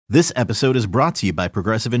This episode is brought to you by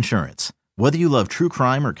Progressive Insurance. Whether you love true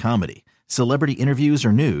crime or comedy, celebrity interviews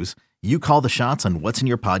or news, you call the shots on what's in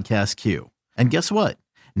your podcast queue. And guess what?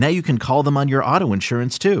 Now you can call them on your auto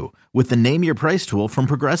insurance too with the Name Your Price tool from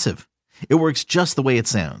Progressive. It works just the way it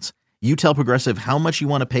sounds. You tell Progressive how much you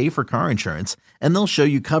want to pay for car insurance, and they'll show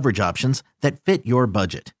you coverage options that fit your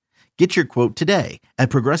budget. Get your quote today at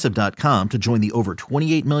Progressive.com to join the over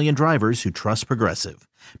 28 million drivers who trust Progressive.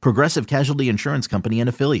 Progressive Casualty Insurance Company and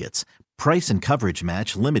Affiliates. Price and coverage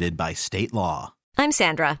match limited by state law. I'm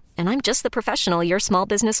Sandra, and I'm just the professional your small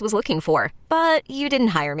business was looking for. But you didn't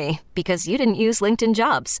hire me because you didn't use LinkedIn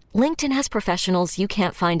Jobs. LinkedIn has professionals you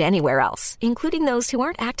can't find anywhere else, including those who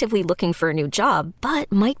aren't actively looking for a new job,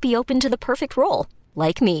 but might be open to the perfect role,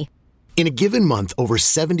 like me. In a given month, over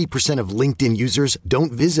 70% of LinkedIn users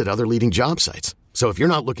don't visit other leading job sites. So if you're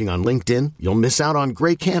not looking on LinkedIn, you'll miss out on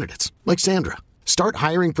great candidates like Sandra. Start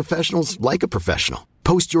hiring professionals like a professional.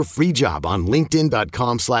 Post your free job on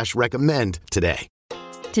linkedin.com/recommend today.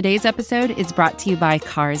 Today's episode is brought to you by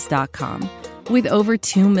Cars.com. With over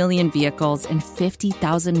 2 million vehicles and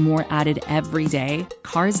 50,000 more added every day,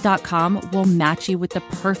 Cars.com will match you with the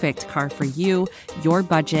perfect car for you, your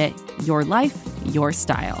budget, your life, your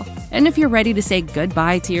style. And if you're ready to say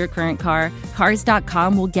goodbye to your current car,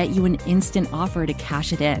 Cars.com will get you an instant offer to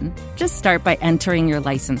cash it in. Just start by entering your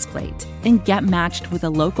license plate and get matched with a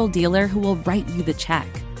local dealer who will write you the check.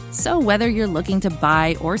 So whether you're looking to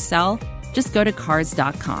buy or sell, just go to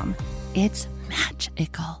Cars.com. It's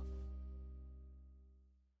magical.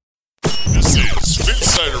 This is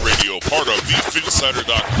Phinsider Radio, part of the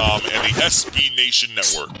Phinsider.com and the SB Nation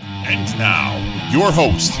Network. And now, your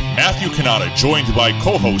host, Matthew Kanata, joined by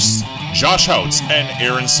co-hosts Josh Houts and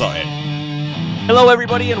Aaron Sutton. Hello,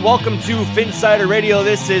 everybody, and welcome to Phinsider Radio.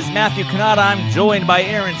 This is Matthew Kanata. I'm joined by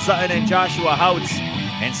Aaron Sutton and Joshua Houts.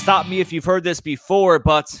 And stop me if you've heard this before,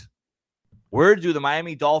 but where do the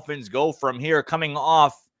Miami Dolphins go from here, coming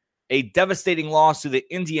off a devastating loss to the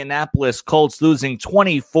Indianapolis Colts, losing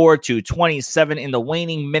 24-27 in the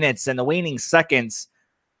waning minutes and the waning seconds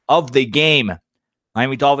of the game.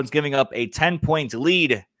 Miami Dolphins giving up a 10-point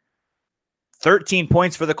lead. 13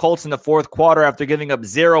 points for the Colts in the fourth quarter after giving up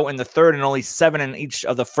 0 in the third and only 7 in each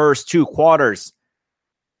of the first two quarters.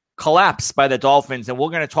 Collapse by the Dolphins, and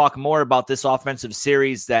we're going to talk more about this offensive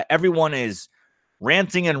series that everyone is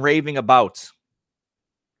ranting and raving about.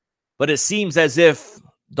 But it seems as if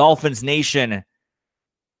Dolphins Nation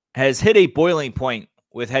has hit a boiling point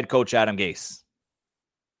with head coach Adam Gase.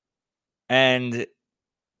 And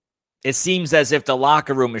it seems as if the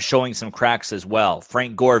locker room is showing some cracks as well.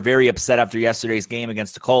 Frank Gore very upset after yesterday's game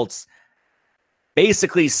against the Colts,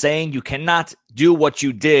 basically saying you cannot do what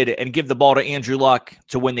you did and give the ball to Andrew Luck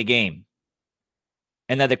to win the game.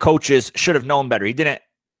 And that the coaches should have known better. He didn't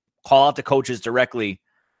call out the coaches directly,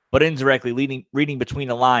 but indirectly reading between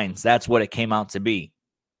the lines. That's what it came out to be.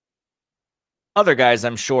 Other guys,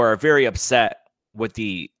 I'm sure, are very upset with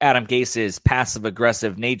the Adam Gase's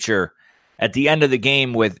passive-aggressive nature at the end of the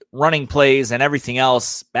game with running plays and everything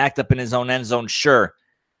else backed up in his own end zone. Sure,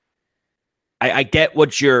 I get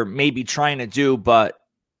what you're maybe trying to do, but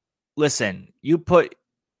listen, you put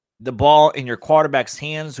the ball in your quarterback's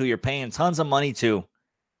hands who you're paying tons of money to.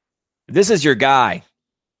 This is your guy.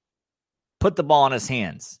 Put the ball in his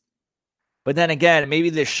hands. But then again, maybe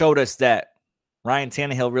this showed us that Ryan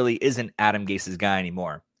Tannehill really isn't Adam Gase's guy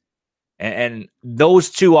anymore. And those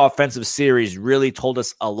two offensive series really told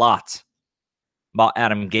us a lot about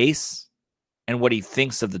Adam Gase and what he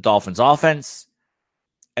thinks of the Dolphins offense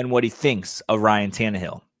and what he thinks of Ryan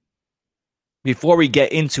Tannehill. Before we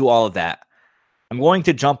get into all of that, I'm going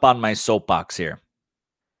to jump on my soapbox here.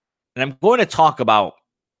 And I'm going to talk about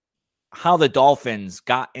how the Dolphins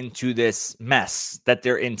got into this mess that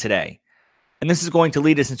they're in today. And this is going to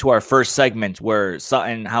lead us into our first segment where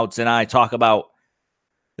Sutton, Houts, and I talk about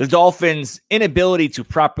the Dolphins' inability to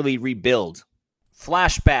properly rebuild.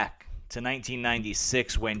 Flashback to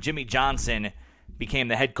 1996 when Jimmy Johnson became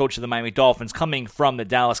the head coach of the Miami Dolphins, coming from the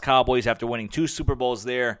Dallas Cowboys after winning 2 Super Bowls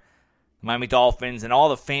there. The Miami Dolphins and all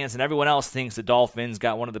the fans and everyone else thinks the Dolphins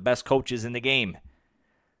got one of the best coaches in the game.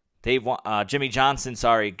 Jimmy Johnson,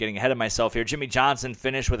 getting ahead of myself here. Jimmy Johnson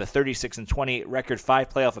finished with a 36-28 record, 5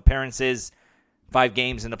 playoff appearances, 5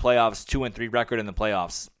 games in the playoffs, 2-3 record in the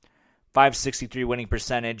playoffs. .563 winning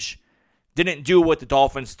percentage. Didn't do what the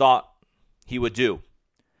Dolphins thought he would do.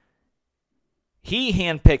 He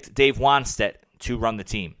handpicked Dave Wannstedt to run the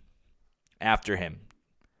team after him.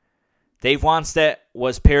 Dave Wannstedt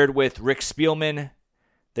was paired with Rick Spielman,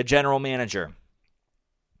 the general manager.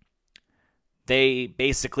 They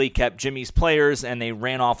basically kept Jimmy's players and they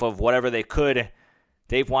ran off of whatever they could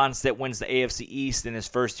Dave Wanstead wins the AFC East in his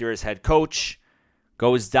first year as head coach.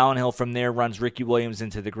 Goes downhill from there, runs Ricky Williams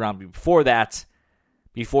into the ground before that.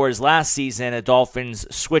 Before his last season, the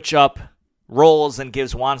Dolphins switch up roles and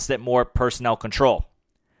gives Wanstead more personnel control.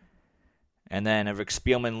 And then Rick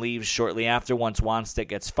Spielman leaves shortly after once Wanstead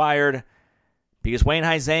gets fired because Wayne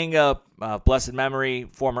Huizenga, blessed memory,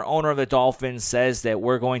 former owner of the Dolphins, says that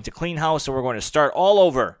we're going to clean house and we're going to start all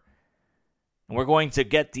over. And we're going to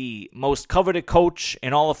get the most coveted coach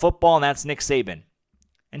in all of football, and that's Nick Saban.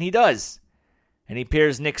 And he does. And he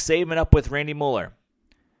pairs Nick Saban up with Randy Mueller.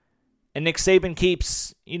 And Nick Saban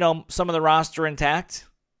keeps, some of the roster intact.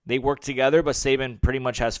 They work together, but Saban pretty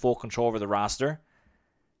much has full control over the roster.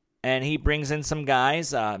 And he brings in some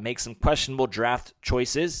guys, makes some questionable draft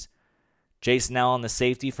choices. Jason Allen, the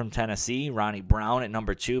safety from Tennessee. Ronnie Brown at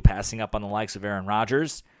number 2, passing up on the likes of Aaron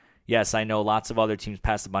Rodgers. Yes, I know lots of other teams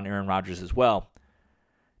passed up on Aaron Rodgers as well.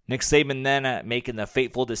 Nick Saban then making the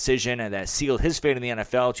fateful decision that sealed his fate in the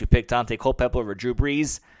NFL to pick Dante Culpepper over Drew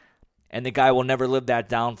Brees. And the guy will never live that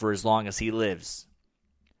down for as long as he lives.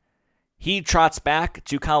 He trots back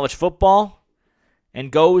to college football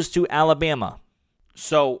and goes to Alabama.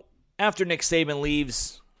 So after Nick Saban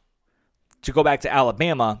leaves to go back to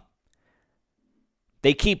Alabama,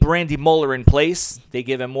 they keep Randy Mueller in place. They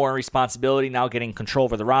give him more responsibility, now getting control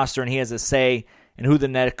over the roster, and he has a say in who the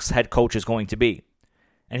next head coach is going to be.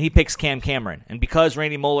 And he picks Cam Cameron. And because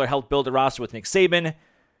Randy Mueller helped build the roster with Nick Saban,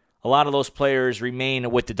 a lot of those players remain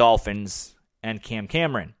with the Dolphins and Cam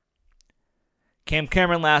Cameron. Cam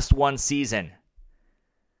Cameron lasts one season.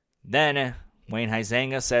 Then Wayne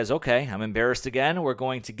Huizenga says, okay, I'm embarrassed again. We're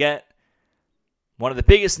going to get one of the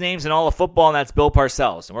biggest names in all of football, and that's Bill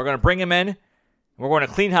Parcells. And we're going to bring him in. We're going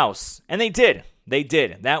to clean house. And they did. They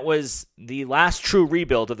did. That was the last true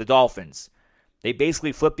rebuild of the Dolphins. They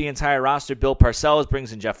basically flipped the entire roster. Bill Parcells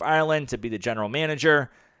brings in Jeff Ireland to be the general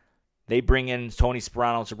manager. They bring in Tony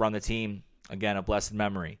Sparano to run the team. Again, a blessed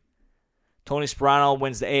memory. Tony Sparano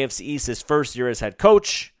wins the AFC East his first year as head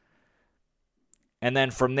coach. And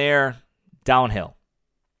then from there, downhill.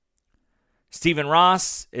 Stephen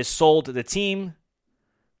Ross is sold to the team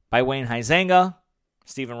by Wayne Huizenga.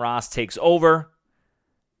 Stephen Ross takes over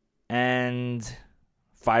and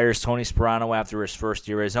fires Tony Sparano after his first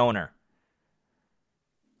year as owner.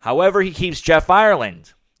 However, he keeps Jeff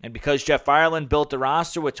Ireland. And because Jeff Ireland built the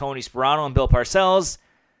roster with Tony Sparano and Bill Parcells,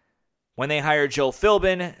 when they hire Joe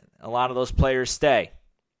Philbin, a lot of those players stay.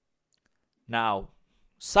 Now,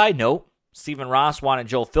 side note, Stephen Ross wanted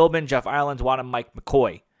Joe Philbin, Jeff Ireland wanted Mike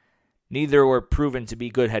McCoy. Neither were proven to be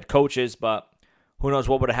good head coaches, but who knows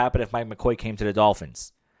what would have happened if Mike McCoy came to the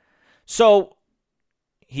Dolphins. So,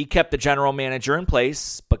 he kept the general manager in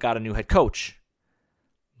place, but got a new head coach.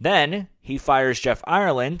 Then, he fires Jeff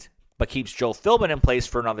Ireland, but keeps Joe Philbin in place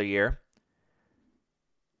for another year,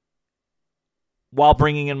 while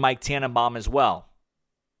bringing in Mike Tannenbaum as well.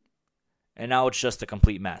 And now it's just a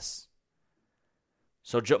complete mess.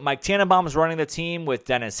 So Mike Tannenbaum is running the team with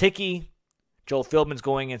Dennis Hickey. Joe Philbin's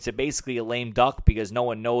going into basically a lame duck because no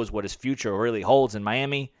one knows what his future really holds in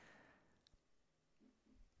Miami.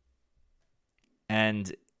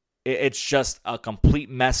 And it's just a complete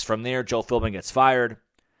mess from there. Joe Philbin gets fired.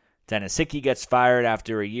 Dennis Hickey gets fired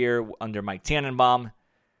after a year under Mike Tannenbaum.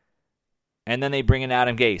 And then they bring in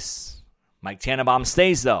Adam Gase. Mike Tannenbaum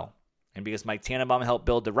stays, though. And because Mike Tannenbaum helped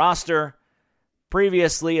build the roster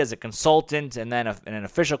previously as a consultant and then in an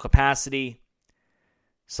official capacity,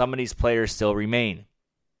 some of these players still remain.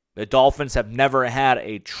 The Dolphins have never had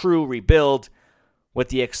a true rebuild with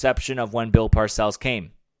the exception of when Bill Parcells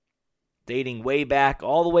came, dating way back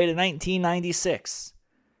all the way to 1996.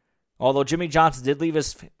 Although Jimmy Johnson did leave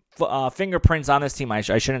his fingerprints on this team. I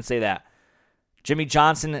shouldn't say that. Jimmy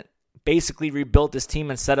Johnson basically rebuilt this team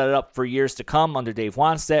and set it up for years to come under Dave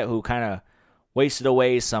Wanstead, who kind of wasted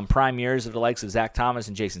away some prime years of the likes of Zach Thomas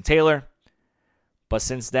and Jason Taylor. But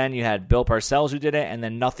since then, you had Bill Parcells who did it, and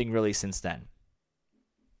then nothing really since then.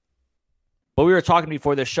 But we were talking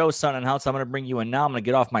before the show, Son and House. I'm going to bring you in now. I'm going to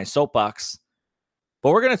get off my soapbox.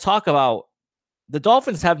 But we're going to talk about the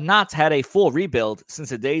Dolphins have not had a full rebuild since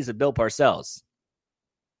the days of Bill Parcells.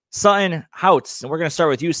 Sutton, Houts, and we're going to start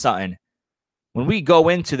with you, Sutton. When we go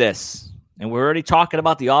into this, and we're already talking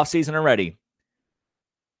about the offseason already,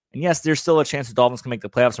 and yes, there's still a chance the Dolphins can make the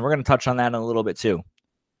playoffs, and we're going to touch on that in a little bit too.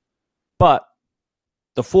 But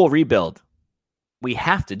the full rebuild, we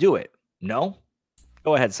have to do it. No?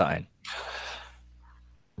 Go ahead, Sutton.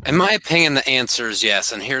 In my opinion, the answer is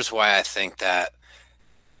yes, and here's why I think that.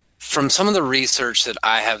 From some of the research that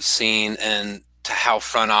I have seen into how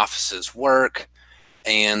front offices work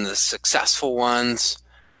and the successful ones,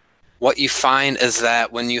 what you find is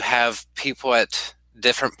that when you have people at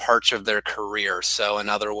different parts of their career. So in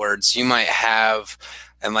other words, you might have,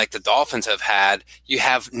 and like the Dolphins have had, you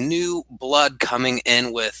have new blood coming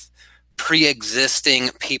in with pre-existing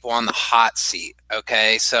people on the hot seat.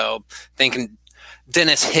 Okay. So thinking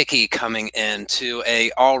Dennis Hickey coming into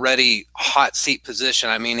a already hot seat position.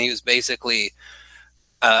 I mean, he was basically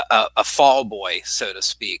a fall boy, so to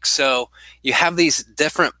speak. So you have these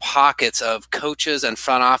different pockets of coaches and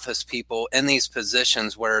front office people in these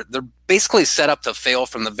positions where they're basically set up to fail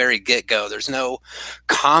from the very get-go. There's no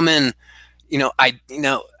common,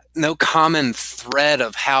 no common thread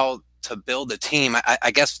of how to build a team.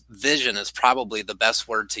 I guess vision is probably the best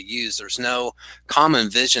word to use. There's no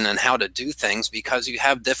common vision on how to do things because you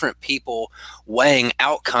have different people weighing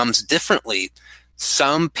outcomes differently.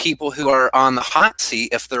 Some people who are on the hot seat,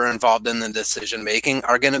 if they're involved in the decision making,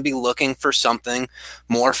 are going to be looking for something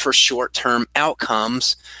more for short-term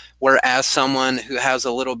outcomes, whereas someone who has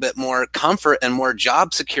a little bit more comfort and more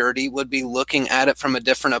job security would be looking at it from a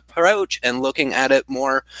different approach and looking at it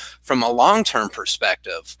more from a long-term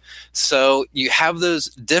perspective. So you have those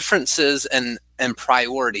differences and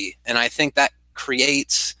priority, and I think that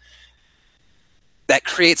creates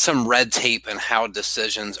some red tape in how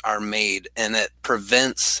decisions are made, and it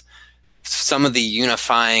prevents some of the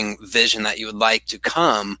unifying vision that you would like to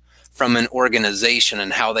come from an organization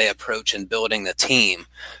and how they approach in building the team.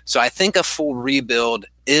 So I think a full rebuild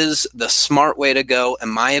is the smart way to go, in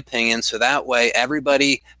my opinion. So that way,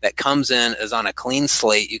 everybody that comes in is on a clean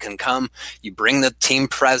slate. You can come, you bring the team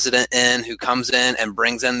president in who comes in and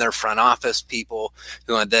brings in their front office people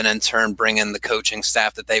who then in turn bring in the coaching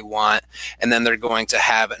staff that they want. And then they're going to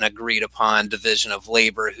have an agreed upon division of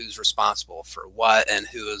labor, who's responsible for what and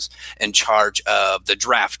who is in charge of the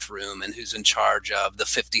draft room and who's in charge of the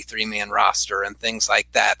 53-man roster and things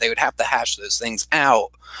like that. They would have to hash those things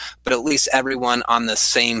out, but at least everyone on the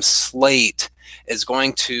same slate is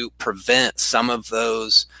going to prevent some of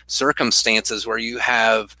those circumstances where you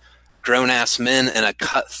have grown-ass men in a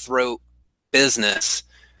cutthroat business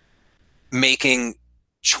making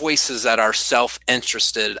choices that are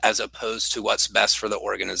self-interested as opposed to what's best for the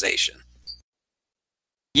organization.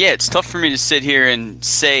 Yeah, it's tough for me to sit here and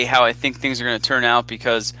say how I think things are going to turn out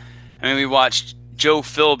because, I mean, we watched Joe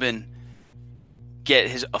Philbin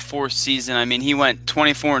get a fourth season. I mean, he went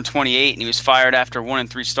 24-28, and he was fired after a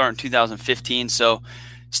 1-3 start in 2015. So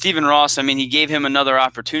Stephen Ross, I mean, he gave him another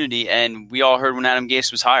opportunity, and we all heard when Adam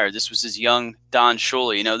Gase was hired, this was his young Don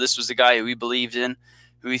Shula. You know, this was the guy who he believed in,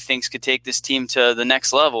 who he thinks could take this team to the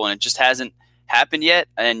next level, and it just hasn't happened yet,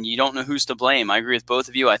 and you don't know who's to blame. I agree with both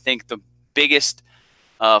of you. I think the biggest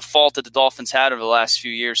fault that the Dolphins had over the last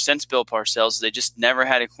few years since Bill Parcells is they just never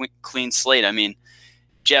had a clean slate. I mean,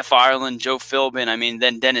 Jeff Ireland, Joe Philbin. I mean,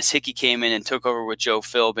 then Dennis Hickey came in and took over with Joe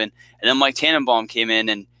Philbin. And then Mike Tannenbaum came in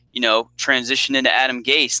and, you know, transitioned into Adam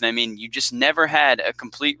Gase. And, I mean, you just never had a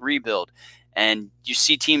complete rebuild. And you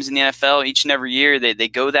see teams in the NFL each and every year, they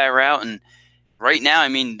go that route. And right now, I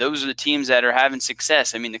mean, those are the teams that are having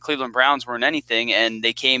success. I mean, the Cleveland Browns weren't anything, and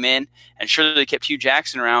they came in. And sure, they kept Hugh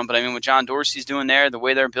Jackson around. But, I mean, what John Dorsey's doing there, the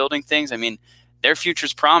way they're building things, I mean, their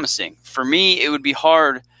future's promising. For me, it would be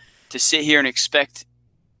hard to sit here and expect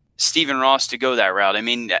Stephen Ross to go that route. I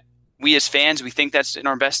mean, we as fans, we think that's in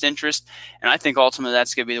our best interest, and I think ultimately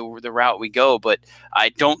that's going to be the route we go. But I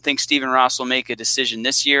don't think Stephen Ross will make a decision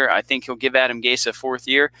this year. I think he'll give Adam Gase a fourth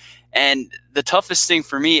year. And the toughest thing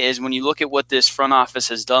for me is when you look at what this front office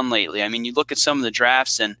has done lately. I mean, you look at some of the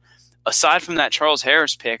drafts, and aside from that Charles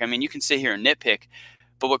Harris pick, I mean, you can sit here and nitpick.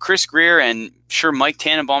 But what Chris Greer and sure Mike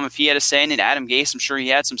Tannenbaum, if he had a say in it, Adam Gase, I'm sure he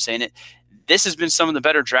had some say in it. This has been some of the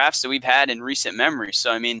better drafts that we've had in recent memory.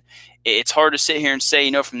 So, I mean, it's hard to sit here and say,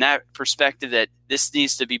 you know, from that perspective that this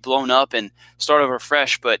needs to be blown up and start over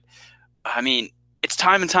fresh. But, I mean, it's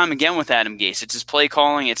time and time again with Adam Gase. It's his play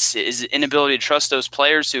calling. It's his inability to trust those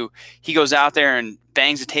players who he goes out there and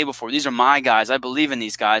bangs the table for. These are my guys. I believe in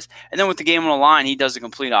these guys. And then with the game on the line, he does the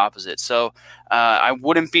complete opposite. So I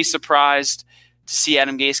wouldn't be surprised to see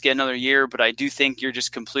Adam Gase get another year, but I do think you're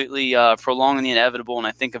just completely prolonging the inevitable, and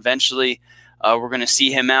I think eventually we're going to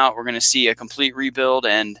see him out. We're going to see a complete rebuild,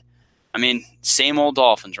 and, I mean, same old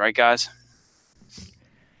Dolphins, right, guys?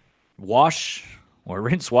 Wash or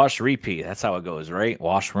rinse, wash, repeat. That's how it goes, right?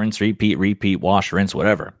 Wash, rinse, repeat, wash, rinse,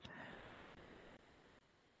 whatever.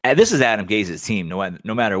 And this is Adam Gase's team,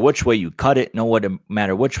 no matter which way you cut it, no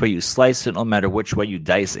matter which way you slice it, no matter which way you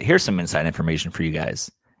dice it. Here's some inside information for you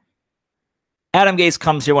guys. Adam Gase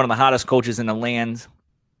comes here, one of the hottest coaches in the land,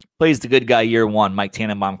 plays the good guy year one, Mike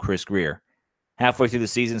Tannenbaum, Chris Greer. Halfway through the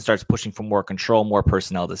season, starts pushing for more control, more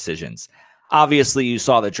personnel decisions. Obviously, you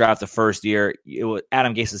saw the draft the first year.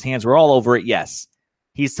 Adam Gase's hands were all over it, yes.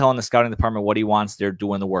 He's telling the scouting department what he wants. They're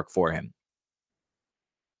doing the work for him.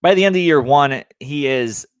 By the end of year one, he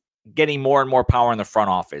is getting more and more power in the front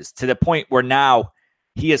office to the point where now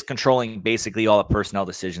he is controlling basically all the personnel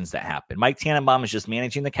decisions that happen. Mike Tannenbaum is just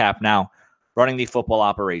managing the cap now, running the football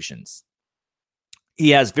operations. He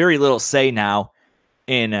has very little say now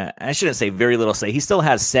in, I shouldn't say very little say. He still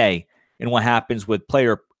has say in what happens with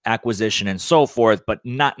player acquisition and so forth, but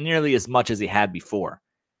not nearly as much as he had before.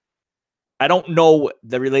 I don't know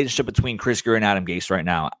the relationship between Chris Grier and Adam Gase right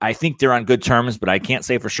now. I think they're on good terms, but I can't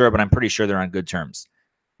say for sure, but I'm pretty sure they're on good terms.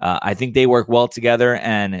 I think they work well together,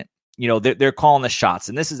 and they're calling the shots.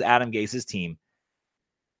 And this is Adam Gase's team.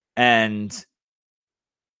 And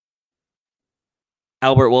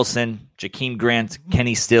Albert Wilson, Jakeem Grant,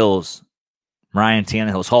 Kenny Stills, Ryan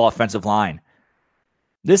Tannehill's whole offensive line.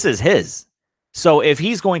 This is his. So if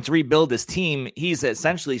he's going to rebuild this team, he's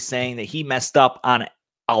essentially saying that he messed up on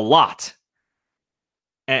a lot.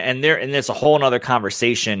 And there's a whole other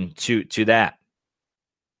conversation to that.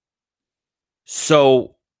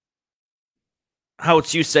 So,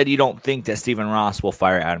 Houts, you said you don't think that Stephen Ross will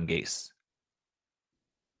fire Adam Gase.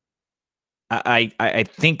 I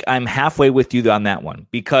think I'm halfway with you on that one,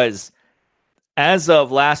 because as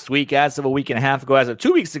of last week, as of a week and a half ago, as of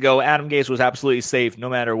 2 weeks ago, Adam Gase was absolutely safe no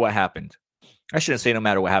matter what happened. I shouldn't say no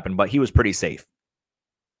matter what happened, but he was pretty safe.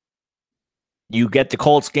 You get the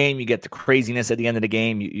Colts game, you get the craziness at the end of the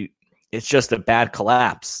game. It's just a bad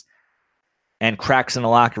collapse and cracks in the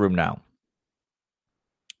locker room now.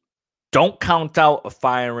 Don't count out a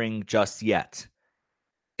firing just yet.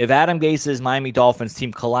 If Adam Gase's Miami Dolphins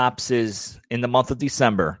team collapses in the month of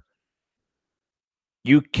December,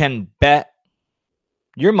 you can bet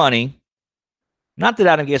your money, not that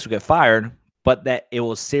Adam Gase will get fired, but that it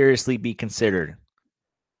will seriously be considered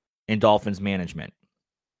in Dolphins management.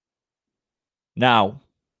 Now,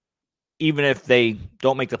 even if they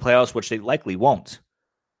don't make the playoffs, which they likely won't,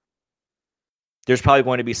 there's probably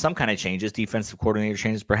going to be some kind of changes, defensive coordinator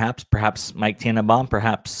changes, perhaps Mike Tannenbaum,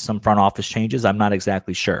 perhaps some front office changes. I'm not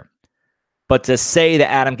exactly sure. But to say that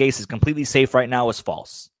Adam Gase is completely safe right now is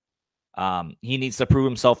false. He needs to prove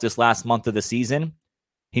himself this last month of the season.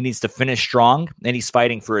 He needs to finish strong, and he's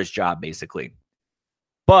fighting for his job, basically.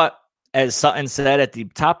 But as Sutton said at the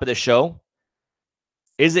top of the show,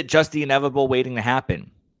 is it just the inevitable waiting to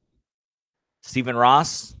happen? Stephen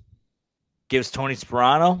Ross gives Tony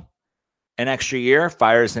Sperano an extra year,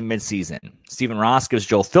 fires him midseason. Stephen Ross gives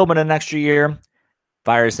Joe Philbin an extra year,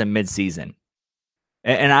 fires him midseason.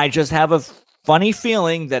 And I just have a funny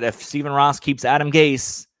feeling that if Stephen Ross keeps Adam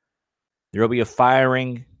Gase, there will be a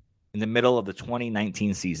firing in the middle of the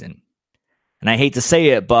 2019 season. And I hate to say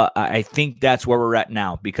it, but I think that's where we're at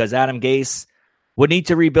now, because Adam Gase would need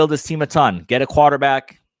to rebuild his team a ton. Get a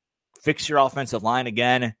quarterback, fix your offensive line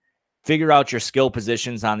again, figure out your skill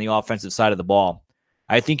positions on the offensive side of the ball.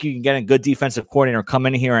 I think you can get a good defensive coordinator, come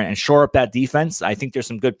in here and shore up that defense. I think there's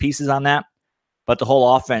some good pieces on that, but the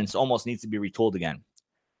whole offense almost needs to be retooled again.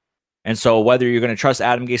 And so whether you're going to trust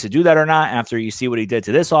Adam Gase to do that or not after you see what he did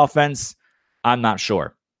to this offense, I'm not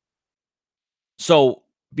sure. So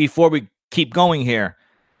before we keep going here,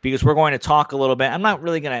 because we're going to talk a little bit, I'm not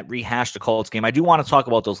really going to rehash the Colts game. I do want to talk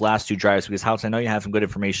about those last two drives because, House, I know you have some good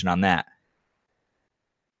information on that.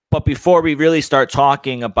 But before we really start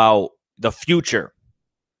talking about the future,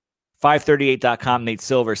 538.com, Nate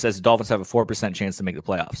Silver says the Dolphins have a 4% chance to make the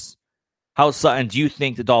playoffs. How, Sutton, do you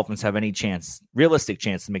think the Dolphins have any chance, realistic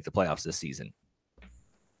chance to make the playoffs this season?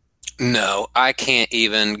 No, I can't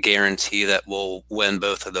even guarantee that we'll win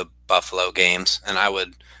both of the Buffalo games, and I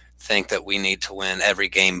would think that we need to win every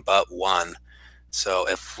game but one. So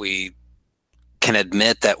if we can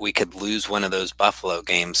admit that we could lose one of those Buffalo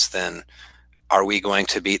games, then are we going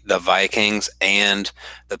to beat the Vikings and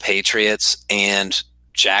the Patriots and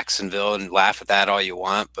Jacksonville and laugh at that all you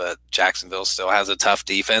want, but Jacksonville still has a tough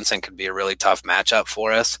defense and could be a really tough matchup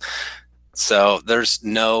for us. So there's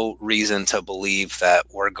no reason to believe that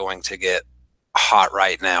we're going to get hot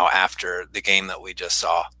right now after the game that we just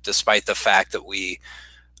saw, despite the fact that we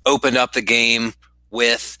opened up the game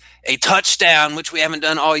with a touchdown, which we haven't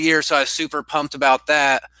done all year. So I was super pumped about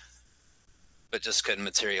that, but just couldn't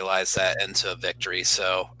materialize that into a victory.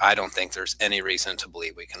 So I don't think there's any reason to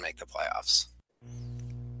believe we can make the playoffs.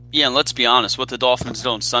 Yeah, and let's be honest, what the Dolphins did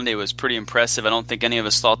on Sunday was pretty impressive. I don't think any of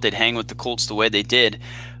us thought they'd hang with the Colts the way they did.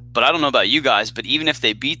 But I don't know about you guys, but even if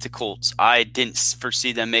they beat the Colts, I didn't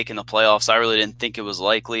foresee them making the playoffs. I really didn't think it was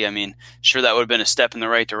likely. I mean, sure, that would have been a step in the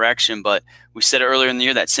right direction, but we said earlier in the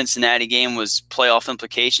year that Cincinnati game was playoff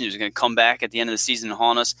implications. It was going to come back at the end of the season and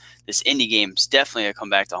haunt us. This Indy game is definitely going to come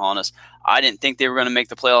back to haunt us. I didn't think they were going to make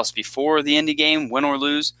the playoffs before the Indy game, win or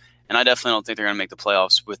lose, And I definitely don't think they're going to make the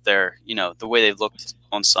playoffs with their, the way they looked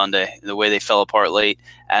on Sunday, the way they fell apart late,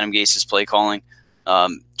 Adam Gase's play calling.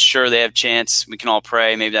 Sure, they have a chance. We can all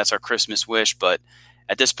pray. Maybe that's our Christmas wish. But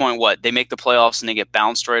at this point, they make the playoffs and they get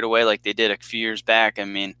bounced right away like they did a few years back. I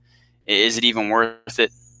mean, is it even worth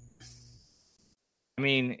it? I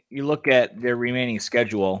mean, you look at their remaining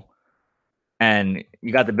schedule, and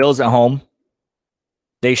you got the Bills at home.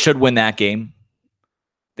 They should win that game.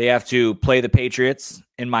 They have to play the Patriots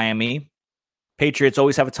in Miami. Patriots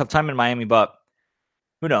always have a tough time in Miami, but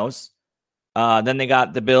who knows? Then they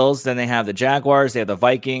got the Bills. Then they have the Jaguars. They have the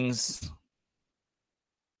Vikings.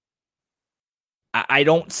 I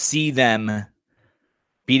don't see them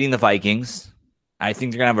beating the Vikings. I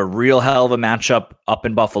think they're going to have a real hell of a matchup up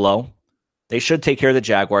in Buffalo. They should take care of the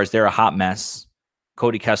Jaguars. They're a hot mess.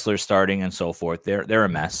 Cody Kessler starting and so forth. They're a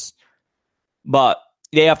mess. But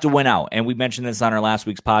they have to win out. And we mentioned this on our last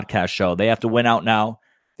week's podcast show. They have to win out now.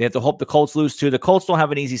 They have to hope the Colts lose too. The Colts don't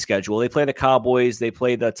have an easy schedule. They play the Cowboys. They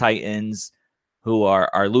play the Titans, who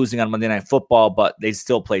are losing on Monday Night Football, but they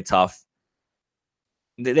still play tough.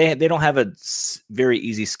 They don't have a very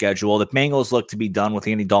easy schedule. The Bengals look to be done with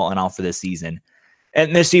Andy Dalton out for this season.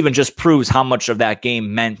 And this even just proves how much of that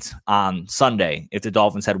game meant on Sunday. If the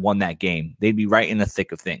Dolphins had won that game, they'd be right in the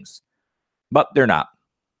thick of things. But they're not.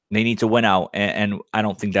 They need to win out, and I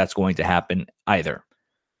don't think that's going to happen either.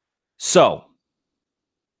 So,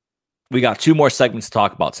 we got two more segments to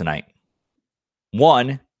talk about tonight.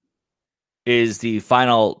 One is the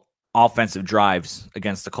final offensive drives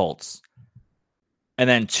against the Colts. And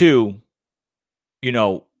then two,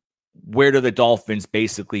 where do the Dolphins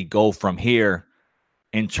basically go from here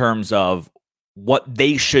in terms of what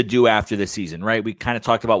they should do after the season, right? We kind of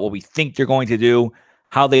talked about what we think they're going to do,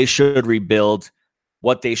 how they should rebuild,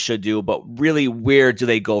 what they should do, but really, where do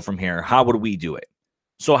they go from here? How would we do it?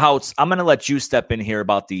 So, I'm going to let you step in here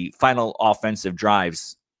about the final offensive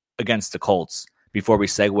drives against the Colts before we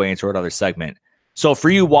segue into another segment. So, for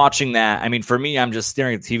you watching that, I mean, for me, I'm just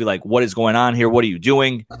staring at the TV like, what is going on here? What are you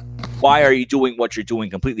doing? Why are you doing what you're doing?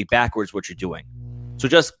 Completely backwards what you're doing. So,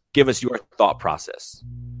 just give us your thought process.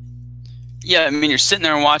 Yeah, I mean, you're sitting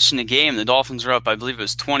there and watching the game. The Dolphins are up, I believe it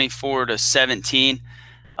was 24-17.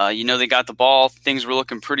 They got the ball. Things were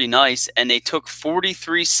looking pretty nice, and they took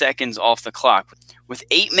 43 seconds off the clock. With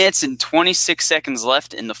 8 minutes and 26 seconds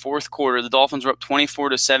left in the fourth quarter, the Dolphins were up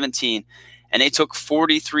 24-17, and they took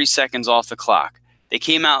 43 seconds off the clock. They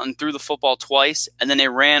came out and threw the football twice, and then they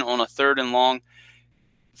ran on a 3rd and long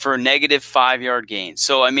for a negative 5-yard gain.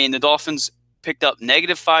 So, I mean, the Dolphins picked up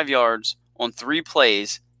negative 5 yards on 3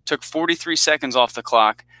 plays, took 43 seconds off the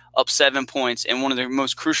clock, up 7 points in one of the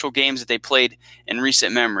most crucial games that they played in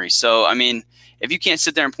recent memory. So, I mean, if you can't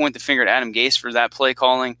sit there and point the finger at Adam Gase for that play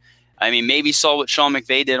calling, I mean, maybe saw what Sean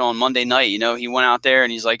McVay did on Monday night. He went out there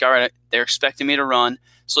and he's like, all right, they're expecting me to run,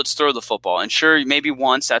 so let's throw the football. And sure, maybe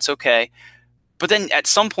once, that's okay. But then at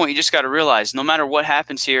some point, you just got to realize no matter what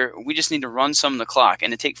happens here, we just need to run some of the clock.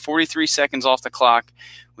 And to take 43 seconds off the clock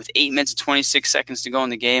with 8 minutes and 26 seconds to go in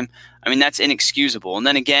the game, I mean, that's inexcusable. And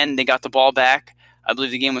then again, they got the ball back. I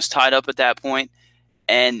believe the game was tied up at that point,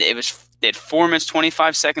 and they had 4 minutes,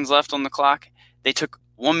 25 seconds left on the clock. They took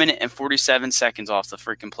 1 minute and 47 seconds off the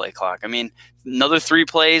freaking play clock. I mean, another 3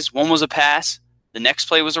 plays. One was a pass. The next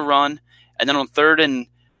play was a run. And then on 3rd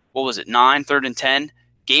and 10,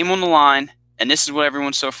 game on the line. And this is what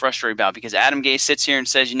everyone's so frustrated about because Adam Gase sits here and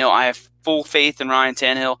says, I have full faith in Ryan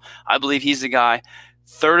Tannehill. I believe he's the guy.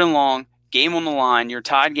 3rd and long. Game on the line, your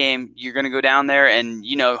tied game, you're going to go down there and,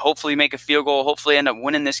 hopefully make a field goal, hopefully end up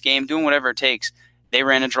winning this game, doing whatever it takes. They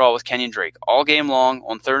ran a draw with Kenyon Drake all game long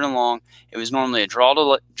on 3rd and long. It was normally a draw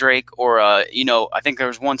to Drake or, I think there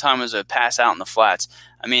was one time it was a pass out in the flats.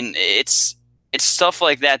 I mean, it's stuff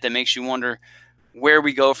like that makes you wonder where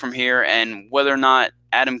we go from here and whether or not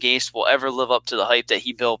Adam Gase will ever live up to the hype that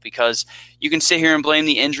he built because you can sit here and blame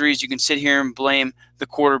the injuries. You can sit here and blame the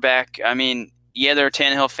quarterback. I mean, yeah, there are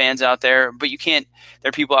Tannehill fans out there, but you can't – there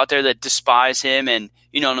are people out there that despise him and,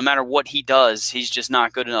 no matter what he does, he's just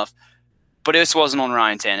not good enough. But this wasn't on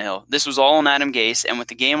Ryan Tannehill. This was all on Adam Gase, and with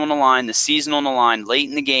the game on the line, the season on the line, late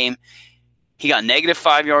in the game, he got negative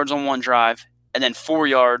 5 yards on one drive and then 4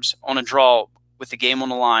 yards on a draw with the game on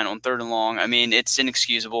the line on 3rd and long. I mean, it's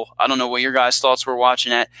inexcusable. I don't know what your guys' thoughts were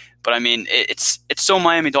watching that, but I mean, it's so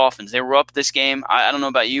Miami Dolphins. They were up this game. I don't know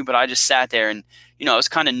about you, but I just sat there and, I was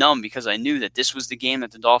kind of numb because I knew that this was the game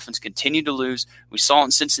that the Dolphins continued to lose. We saw it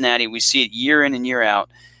in Cincinnati. We see it year in and year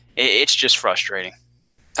out. It's just frustrating.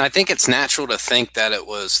 I think it's natural to think that it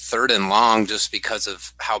was 3rd and long just because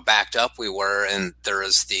of how backed up we were, and there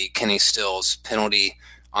was the Kenny Stills penalty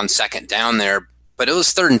on 2nd down there. but it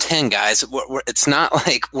was 3rd and 10, guys. It's not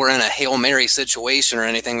like we're in a Hail Mary situation or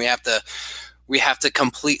anything. We have to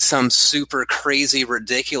complete some super crazy,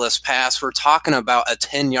 ridiculous pass. We're talking about a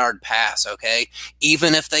 10-yard pass, okay?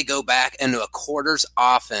 Even if they go back into a quarter's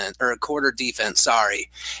offense or a quarter defense,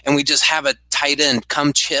 and we just have a tight end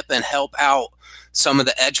come chip and help out some of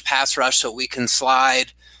the edge pass rush so we can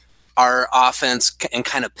slide our offense and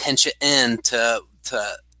kind of pinch it in to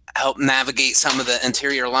help navigate some of the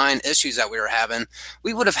interior line issues that we were having,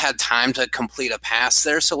 we would have had time to complete a pass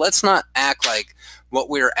there. So let's not act like what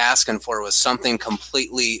we were asking for was something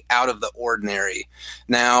completely out of the ordinary.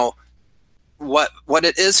 Now, what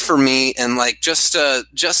it is for me, and like just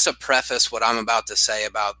to preface what I'm about to say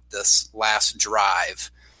about this last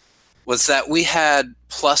drive, was that we had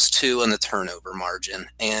 +2 in the turnover margin,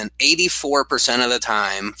 and 84% of the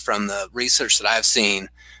time from the research that I've seen,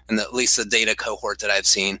 and at least the data cohort that I've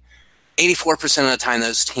seen, 84% of the time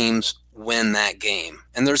those teams win that game.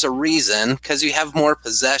 And there's a reason, because you have more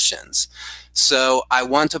possessions. So I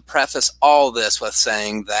want to preface all this with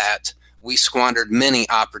saying that we squandered many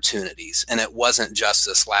opportunities, and it wasn't just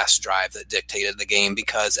this last drive that dictated the game,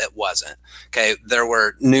 because it wasn't. Okay, there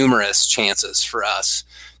were numerous chances for us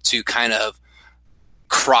to kind of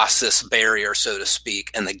cross this barrier, so to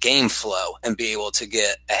speak, in the game flow and be able to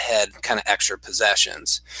get ahead kind of extra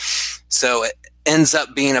possessions. So it ends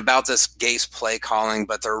up being about this Gase play calling,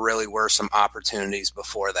 but there really were some opportunities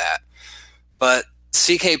before that. But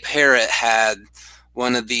CK Parrott had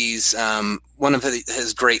one of his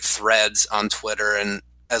great threads on Twitter, and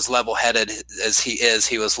as level-headed as he is,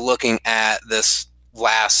 he was looking at this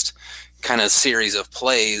last kind of series of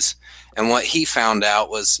plays, and what he found out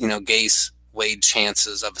was, Gase weighed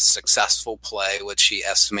chances of a successful play, which he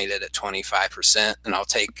estimated at 25%, and I'll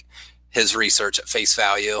take his research at face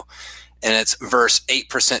value, and it's versus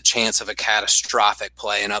 8% chance of a catastrophic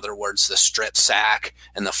play. In other words, the strip sack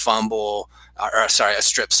and the fumble, a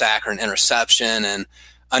strip sack or an interception. And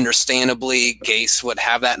understandably, Gase would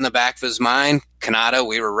have that in the back of his mind. Canada,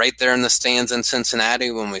 we were right there in the stands in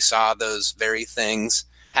Cincinnati when we saw those very things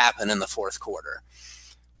happen in the fourth quarter.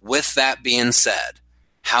 With that being said,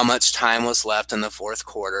 how much time was left in the fourth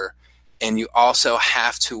quarter? And you also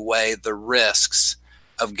have to weigh the risks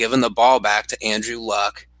of giving the ball back to Andrew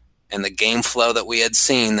Luck and the game flow that we had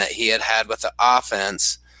seen that he had with the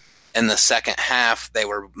offense in the second half. They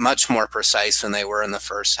were much more precise than they were in the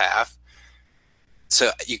first half.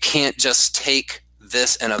 So you can't just take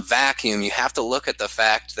this in a vacuum. You have to look at the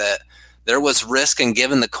fact that there was risk in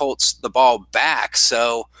giving the Colts the ball back.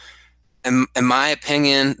 So in my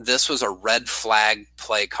opinion, this was a red flag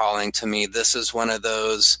play calling to me. This is one of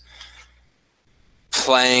those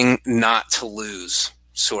playing not to lose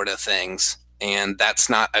sort of things. And that's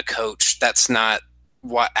not a coach. That's not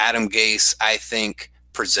what Adam Gase, I think,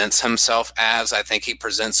 presents himself as. I think he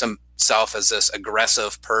presents himself as this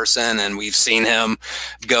aggressive person, and we've seen him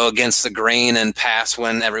go against the grain and pass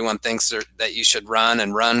when everyone thinks that you should run,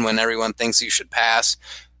 and run when everyone thinks you should pass.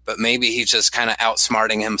 But maybe he's just kind of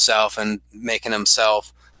outsmarting himself and making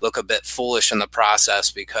himself look a bit foolish in the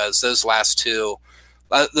process, because those last two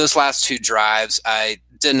drives I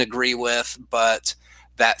didn't agree with, but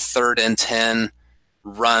that 3rd and 10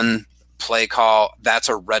 run play call, that's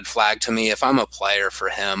a red flag to me. If I'm a player for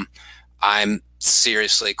him, I'm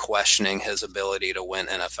seriously questioning his ability to win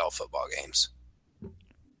NFL football games.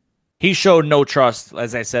 He showed no trust,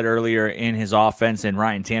 as I said earlier, in his offense and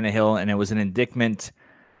Ryan Tannehill, and it was an indictment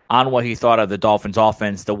on what he thought of the Dolphins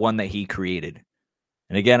offense, the one that he created.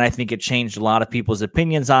 And again, I think it changed a lot of people's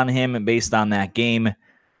opinions on him, and based on that game,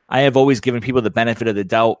 I have always given people the benefit of the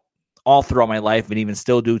doubt all throughout my life, and even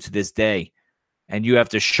still do to this day. And you have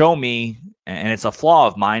to show me, and it's a flaw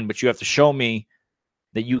of mine, but you have to show me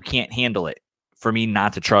that you can't handle it for me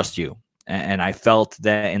not to trust you. And I felt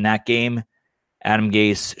that in that game, Adam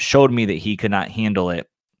Gase showed me that he could not handle it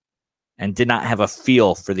and did not have a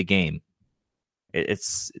feel for the game. It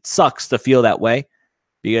sucks to feel that way,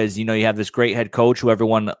 because, you have this great head coach who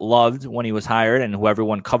everyone loved when he was hired and who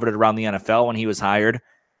everyone coveted around the NFL when he was hired.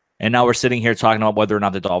 And now we're sitting here talking about whether or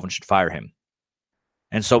not the Dolphins should fire him.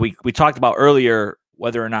 And so we talked about earlier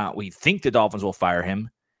whether or not we think the Dolphins will fire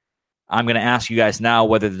him. I'm going to ask you guys now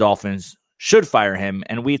whether the Dolphins should fire him.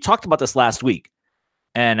 And we talked about this last week.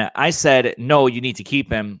 And I said, no, you need to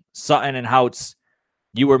keep him. Sutton and Houts,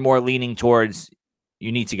 you were more leaning towards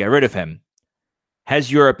you need to get rid of him.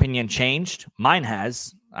 Has your opinion changed? Mine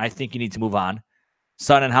has. I think you need to move on.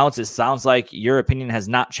 Sutton and Houts, it sounds like your opinion has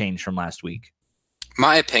not changed from last week.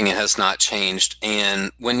 My opinion has not changed.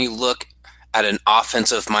 And when you look at an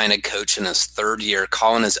offensive-minded coach in his third year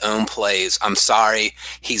calling his own plays. I'm sorry,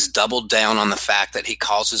 he's doubled down on the fact that he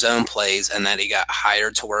calls his own plays and that he got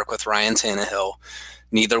hired to work with Ryan Tannehill.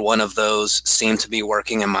 Neither one of those seem to be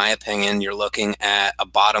working, in my opinion. You're looking at a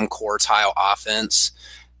bottom quartile offense,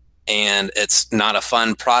 and it's not a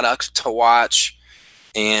fun product to watch.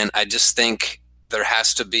 And I just think there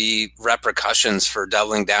has to be repercussions for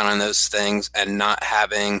doubling down on those things and not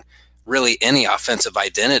having really any offensive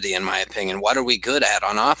identity, in my opinion. What are we good at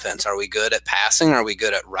on offense? Are we good at passing? Are we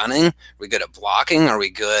good at running? Are we good at blocking? Are we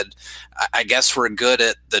good? I guess we're good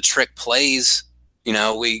at the trick plays. You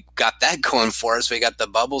know, we got that going for us. We got the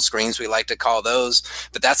bubble screens, we like to call those,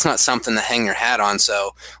 but that's not something to hang your hat on.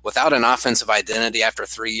 So without an offensive identity after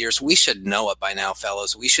 3 years, we should know it by now,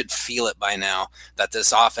 fellas. We should feel it by now that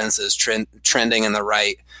this offense is trending in the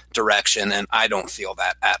right direction, and I don't feel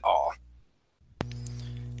that at all.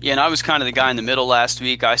 Yeah, and I was kind of the guy in the middle last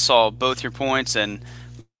week. I saw both your points and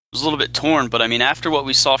was a little bit torn. But, I mean, after what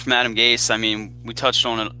we saw from Adam Gase, I mean, we touched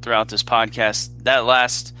on it throughout this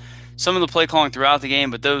podcast. Some of the play calling throughout the game,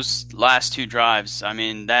 but those last two drives, I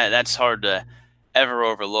mean, that's hard to ever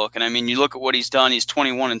overlook. And, I mean, you look at what he's done. He's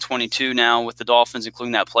 21-22 now with the Dolphins,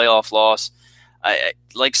 including that playoff loss.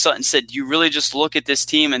 Like Sutton said, you really just look at this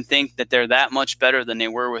team and think that they're that much better than they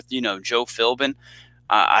were with, Joe Philbin.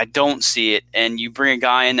 I don't see it. And you bring a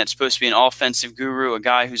guy in that's supposed to be an offensive guru, a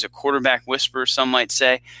guy who's a quarterback whisperer, some might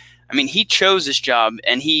say. I mean, he chose this job,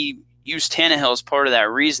 and he used Tannehill as part of that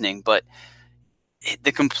reasoning. But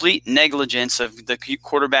the complete negligence of the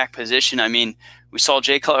quarterback position, I mean, we saw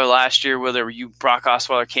Jay Cutler last year, whether Brock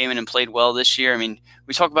Osweiler came in and played well this year. I mean,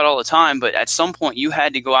 we talk about it all the time, but at some point you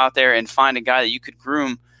had to go out there and find a guy that you could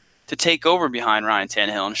groom to take over behind Ryan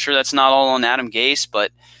Tannehill. I'm sure that's not all on Adam Gase,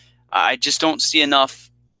 but I just don't see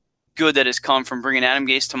enough good that has come from bringing Adam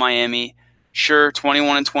Gase to Miami. Sure,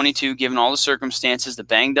 21-22, given all the circumstances, the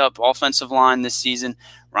banged-up offensive line this season.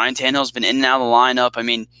 Ryan Tannehill's been in and out of the lineup. I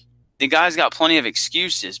mean, the guy's got plenty of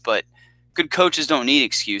excuses, but good coaches don't need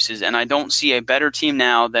excuses, and I don't see a better team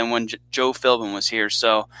now than when Joe Philbin was here.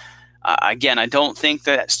 So, again, I don't think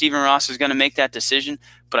that Stephen Ross is going to make that decision,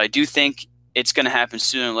 but I do think it's going to happen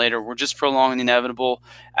sooner or later. We're just prolonging the inevitable.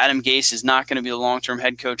 Adam Gase is not going to be the long-term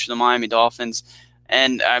head coach of the Miami Dolphins.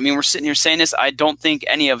 And, I mean, we're sitting here saying this. I don't think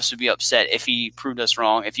any of us would be upset if he proved us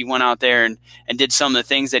wrong, if he went out there and did some of the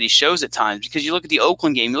things that he shows at times. Because you look at the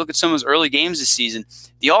Oakland game, you look at some of those early games this season,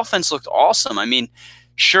 the offense looked awesome. I mean,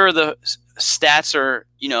 sure, the stats are,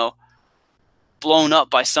 blown up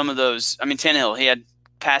by some of those. I mean, Tannehill, he had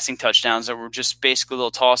passing touchdowns that were just basically little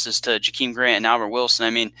tosses to Jakeem Grant and Albert Wilson.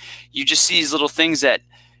 I mean, you just see these little things that,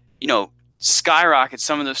 skyrocket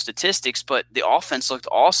some of those statistics, but the offense looked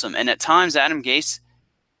awesome. And at times, Adam Gase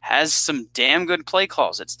has some damn good play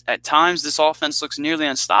calls. At times, this offense looks nearly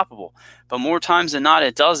unstoppable, but more times than not,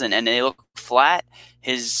 it doesn't. And they look flat.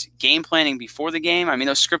 His game planning before the game, I mean,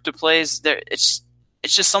 those scripted plays, it's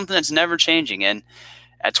just something that's never changing. And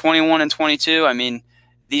at 21-22, I mean,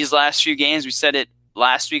 these last few games, we said it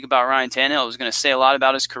last week about Ryan Tannehill. It was going to say a lot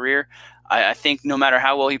about his career. I think no matter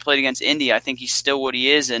how well he played against Indy, I think he's still what he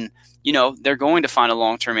is. And, they're going to find a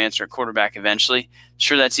long-term answer at quarterback eventually.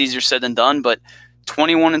 Sure, that's easier said than done, but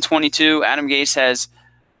 21-22, Adam Gase has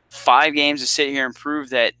 5 games to sit here and prove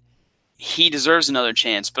that he deserves another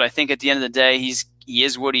chance. But I think at the end of the day, he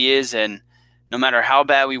is what he is, and no matter how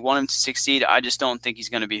bad we want him to succeed, I just don't think he's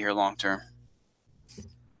going to be here long-term.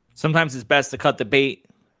 Sometimes it's best to cut the bait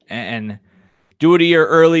and do it a year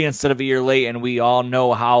early instead of a year late, and we all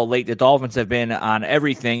know how late the Dolphins have been on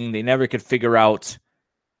everything. They never could figure out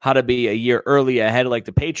how to be a year early ahead like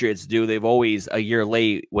the Patriots do. They've always a year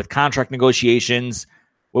late with contract negotiations,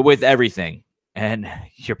 with everything. And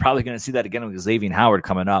you're probably going to see that again with Xavier Howard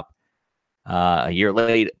coming up a year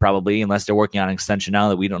late, probably, unless they're working on an extension now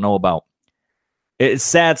that we don't know about. It's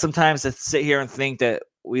sad sometimes to sit here and think that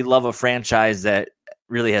we love a franchise that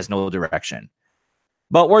really has no direction.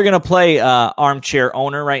 But we're going to play Armchair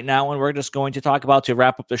Owner right now, and we're just going to talk about, to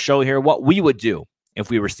wrap up the show here, what we would do if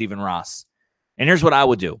we were Stephen Ross. And here's what I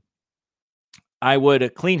would do. I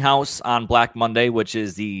would clean house on Black Monday, which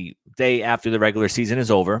is the day after the regular season is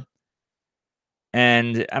over.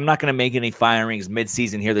 And I'm not going to make any firings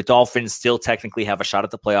mid-season here. The Dolphins still technically have a shot at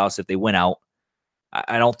the playoffs if they win out.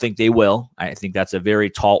 I don't think they will. I think that's a very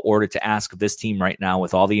tall order to ask of this team right now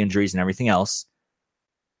with all the injuries and everything else.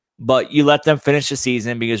 But you let them finish the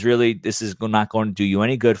season, because really this is not going to do you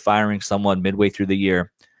any good firing someone midway through the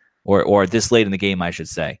year, or this late in the game, I should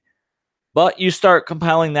say. But you start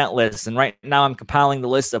compiling that list, and right now I'm compiling the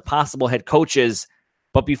list of possible head coaches.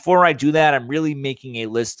 But before I do that, I'm really making a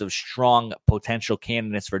list of strong potential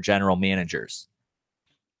candidates for general managers.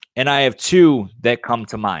 And I have two that come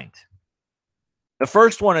to mind. The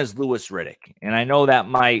first one is Louis Riddick. And I know that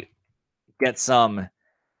might get some,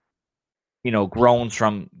 groans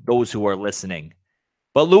from those who are listening.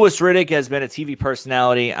 But Louis Riddick has been a TV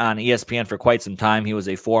personality on ESPN for quite some time. He was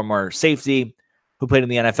a former safety who played in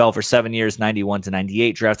the NFL for 7 years, 91 to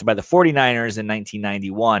 98, drafted by the 49ers in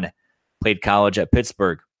 1991, played college at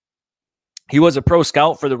Pittsburgh. He was a pro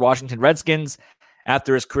scout for the Washington Redskins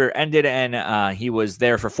after his career ended, and he was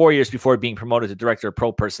there for 4 years before being promoted to director of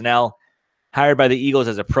pro personnel. Hired by the Eagles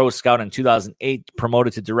as a pro scout in 2008,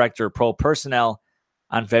 promoted to director of pro personnel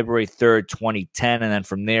on February 3rd, 2010, and then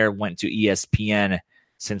from there went to ESPN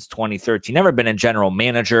since 2013. Never been a general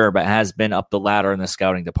manager, but has been up the ladder in the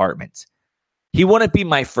scouting department. He wouldn't be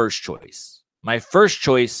my first choice. My first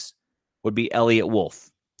choice would be Elliott Wolf,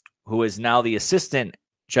 who is now the assistant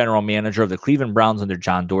general manager of the Cleveland Browns under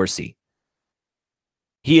John Dorsey.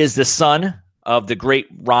 He is the son of the great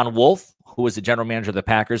Ron Wolf, who was the general manager of the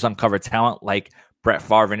Packers, uncovered talent like Brett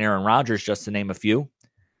Favre and Aaron Rodgers, just to name a few.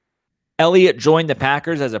 Elliott joined the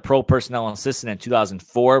Packers as a pro personnel assistant in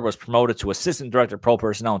 2004, was promoted to assistant director of pro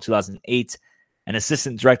personnel in 2008, and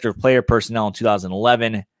assistant director of player personnel in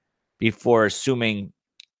 2011, before assuming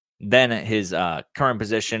then his current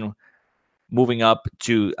position, moving up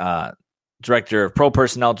to director of pro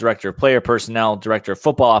personnel, director of player personnel, director of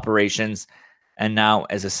football operations, and now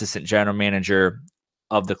as assistant general manager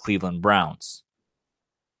of the Cleveland Browns.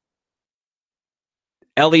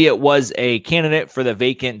 Elliott was a candidate for the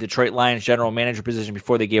vacant Detroit Lions general manager position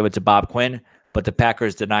before they gave it to Bob Quinn, but the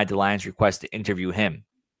Packers denied the Lions' request to interview him.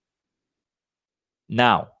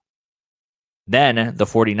 Now, then the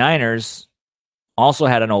 49ers also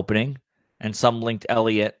had an opening, and some linked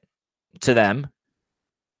Elliott to them,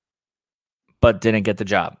 but didn't get the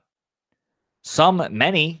job.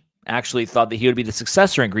 Many actually thought that he would be the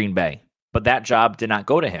successor in Green Bay, but that job did not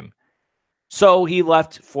go to him. So he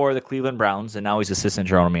left for the Cleveland Browns, and now he's assistant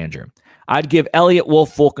general manager. I'd give Elliott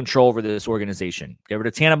Wolf full control over this organization. Get rid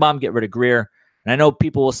of Tannenbaum, get rid of Greer. And I know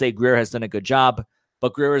people will say Greer has done a good job,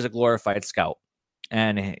 but Greer is a glorified scout.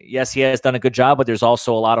 And yes, he has done a good job, but there's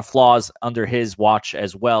also a lot of flaws under his watch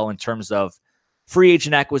as well in terms of free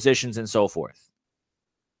agent acquisitions and so forth.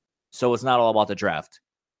 So it's not all about the draft.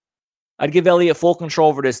 I'd give Elliott full control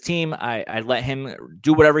over this team. I'd let him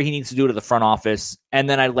do whatever he needs to do to the front office, and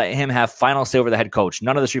then I'd let him have final say over the head coach.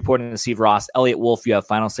 None of this reporting to Steve Ross. Elliott Wolf, you have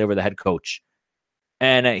final say over the head coach.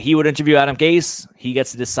 And he would interview Adam Gase. He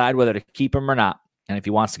gets to decide whether to keep him or not. And if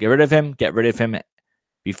he wants to get rid of him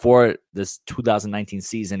before this 2019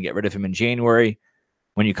 season. Get rid of him in January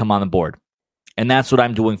when you come on the board. And that's what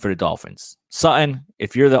I'm doing for the Dolphins. Sutton,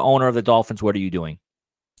 if you're the owner of the Dolphins, what are you doing?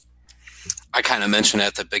 I kind of mentioned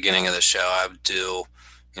at the beginning of the show, I would do,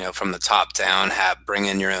 from the top down, bring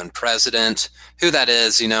in your own president. Who that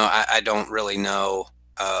is, I don't really know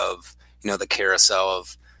of, the carousel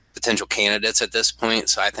of potential candidates at this point.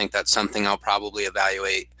 So I think that's something I'll probably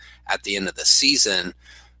evaluate at the end of the season.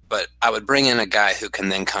 But I would bring in a guy who can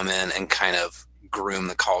then come in and kind of groom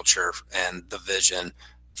the culture and the vision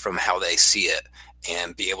from how they see it,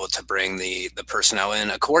 and be able to bring the personnel in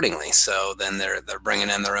accordingly. So then they're bringing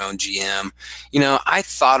in their own GM. I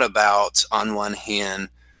thought about, on one hand,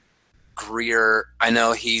 Greer. I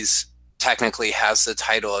know he's technically has the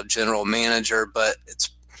title of general manager, but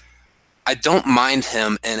I don't mind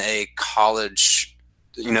him in a college,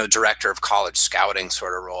 director of college scouting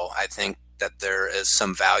sort of role. I think that there is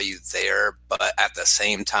some value there, but at the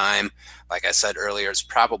same time, like I said earlier, it's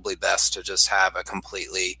probably best to just have a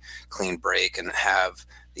completely clean break and have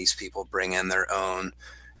these people bring in their own,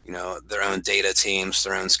 their own data teams,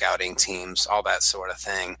 their own scouting teams, all that sort of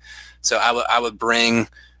thing. So I would bring,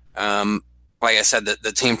 like I said,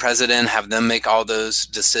 the team president, have them make all those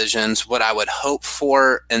decisions. What I would hope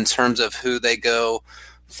for in terms of who they go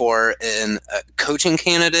for in a coaching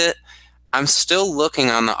candidate, I'm still looking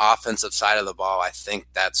on the offensive side of the ball. I think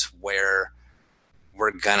that's where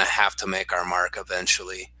we're going to have to make our mark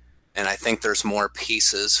eventually. And I think there's more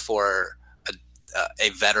pieces for a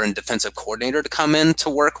veteran defensive coordinator to come in to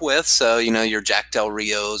work with. So, your Jack Del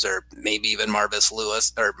Rios, or maybe even Marvin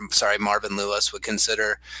Lewis would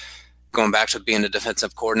consider going back to being a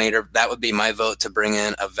defensive coordinator. That would be my vote, to bring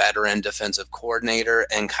in a veteran defensive coordinator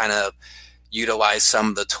and kind of utilize some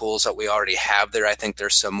of the tools that we already have there. I think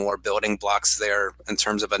there's some more building blocks there in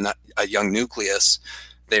terms of a young nucleus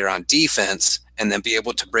there on defense, and then be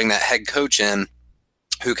able to bring that head coach in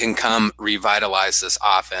who can come revitalize this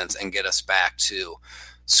offense and get us back to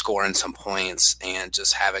scoring some points and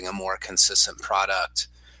just having a more consistent product,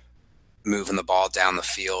 moving the ball down the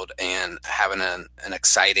field and having an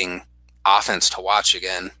exciting offense to watch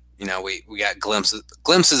again. we got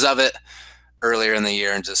glimpses of it earlier in the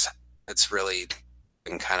year, and just it's really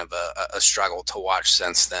been kind of a struggle to watch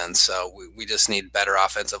since then. So we just need better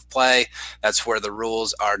offensive play. That's where the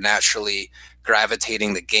rules are naturally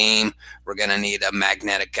gravitating the game. We're going to need a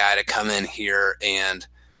magnetic guy to come in here, and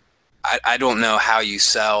I don't know how you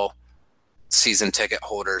sell season ticket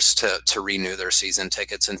holders to renew their season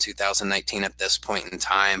tickets in 2019 at this point in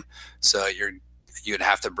time. So you'd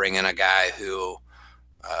have to bring in a guy who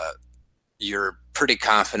you're pretty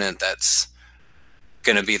confident that's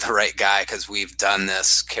going to be the right guy, because we've done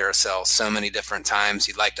this carousel so many different times.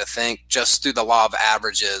 You'd like to think just through the law of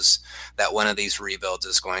averages that one of these rebuilds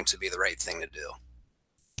is going to be the right thing to do.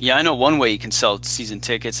 Yeah, I know one way you can sell season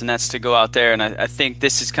tickets, and that's to go out there. And I think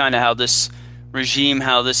this is kind of how this regime,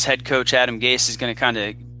 how this head coach Adam Gase is going to kind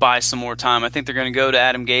of buy some more time. I think they're going to go to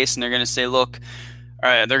Adam Gase and they're going to say, look, all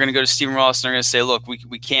right, they're going to go to Stephen Ross and they're going to say, look,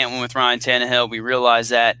 we can't win with Ryan Tannehill. We realize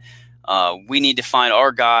that. We need to find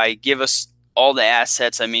our guy, give us all the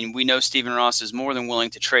assets. I mean, we know Stephen Ross is more than willing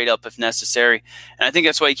to trade up if necessary. And I think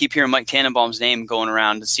that's why you keep hearing Mike Tannenbaum's name going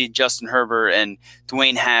around, to see Justin Herbert and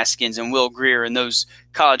Dwayne Haskins and Will Grier and those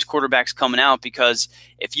college quarterbacks coming out. Because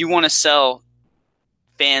if you want to sell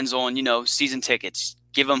fans on, season tickets,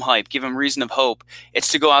 give them hype, give them reason of hope,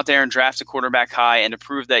 it's to go out there and draft a quarterback high and to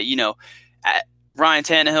prove that, Ryan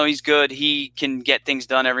Tannehill, he's good. He can get things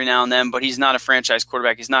done every now and then, but he's not a franchise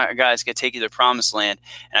quarterback. He's not a guy that's going to take you to the promised land.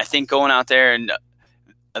 And I think going out there and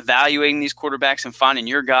evaluating these quarterbacks and finding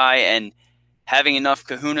your guy and having enough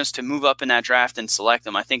kahunas to move up in that draft and select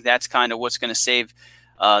them, I think that's kind of what's going to save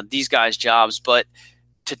these guys' jobs. But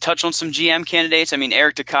to touch on some GM candidates, I mean,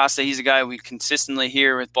 Eric DeCosta, he's a guy we consistently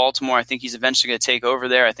hear with Baltimore. I think he's eventually going to take over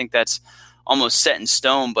there. I think that's almost set in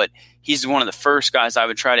stone, but he's one of the first guys I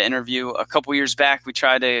would try to interview. A couple years back, we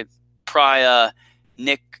tried to pry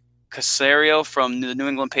Nick Caserio from the New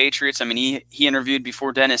England Patriots. I mean, he interviewed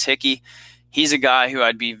before Dennis Hickey. He's a guy who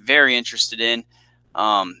I'd be very interested in.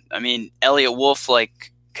 Elliot Wolf,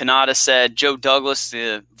 like Kanata said, Joe Douglas,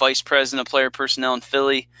 the vice president of player personnel in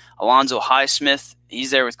Philly, Alonzo Highsmith, he's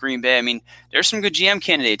there with Green Bay. I mean, there's some good GM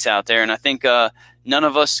candidates out there, and I think none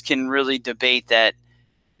of us can really debate that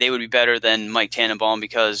they would be better than Mike Tannenbaum,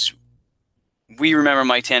 because we remember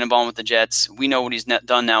Mike Tannenbaum with the Jets. We know what he's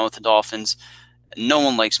done now with the Dolphins. No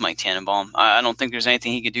one likes Mike Tannenbaum. I don't think there's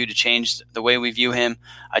anything he could do to change the way we view him.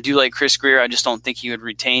 I do like Chris Grier. I just don't think he would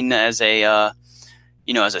retain as a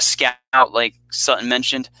scout, like Sutton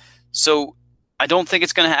mentioned. So I don't think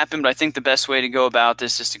it's going to happen, but I think the best way to go about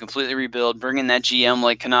this is to completely rebuild, bring in that GM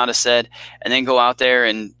like Kanata said, and then go out there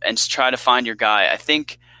and try to find your guy. I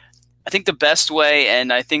think the best way,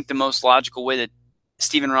 and I think the most logical way that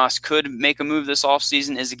Stephen Ross could make a move this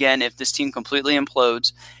offseason is, again, if this team completely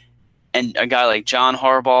implodes and a guy like John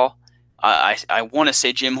Harbaugh, I want to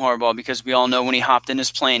say Jim Harbaugh, because we all know when he hopped in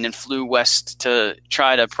his plane and flew west to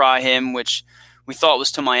try to pry him, which we thought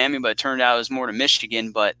was to Miami, but it turned out it was more to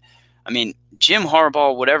Michigan. But, I mean, Jim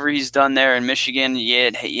Harbaugh, whatever he's done there in Michigan,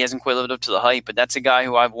 he hasn't quite lived up to the hype, but that's a guy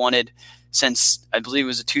who I've wanted since I believe it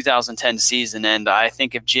was a 2010 season. And I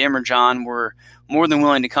think if Jim or John were more than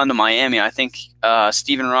willing to come to Miami, I think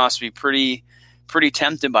Stephen Ross would be pretty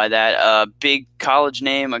tempted by that. Big college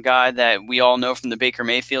name, a guy that we all know from the Baker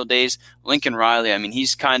Mayfield days, Lincoln Riley. I mean,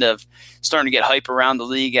 he's kind of starting to get hype around the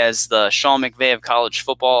league as the Sean McVay of college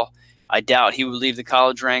football. I doubt he would leave the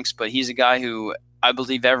college ranks, but he's a guy who I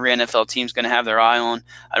believe every NFL team is going to have their eye on.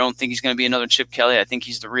 I don't think he's going to be another Chip Kelly. I think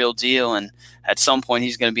he's the real deal, and at some point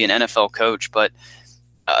he's going to be an NFL coach. But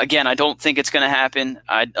again, I don't think it's going to happen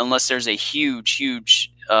unless there's a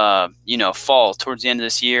huge fall towards the end of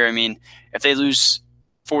this year. I mean, if they lose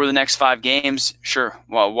 4 of the next 5 games, sure.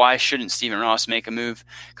 Well, why shouldn't Stephen Ross make a move?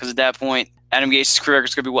 Because at that point, Adam Gase's career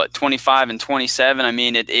is going to be 25 and 27. I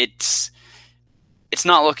mean, it's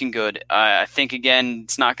not looking good. I think, again,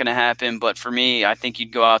 it's not going to happen. But for me, I think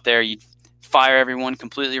you'd go out there, you'd fire everyone,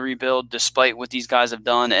 completely rebuild despite what these guys have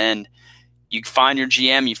done, and you find your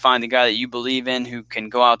GM, you find the guy that you believe in who can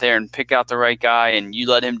go out there and pick out the right guy, and you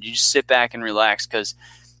let him just sit back and relax, because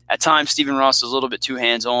at times Stephen Ross is a little bit too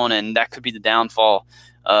hands-on, and that could be the downfall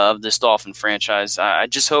of this Dolphin franchise. I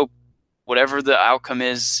just hope whatever the outcome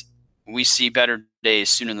is, we see better days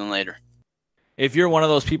sooner than later. If you're one of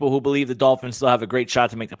those people who believe the Dolphins still have a great shot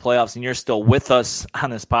to make the playoffs and you're still with us on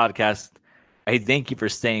this podcast, I thank you for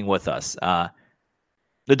staying with us.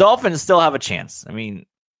 The Dolphins still have a chance. I mean,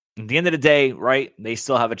 at the end of the day, right, they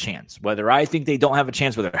still have a chance. Whether I think they don't have a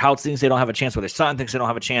chance, whether Houtz thinks they don't have a chance, whether Sutton thinks they don't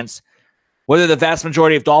have a chance, whether the vast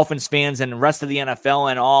majority of Dolphins fans and the rest of the NFL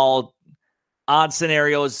and all odd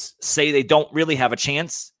scenarios say they don't really have a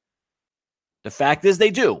chance, the fact is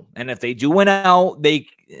they do. And if they do win out,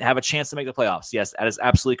 have a chance to make the playoffs. Yes, that is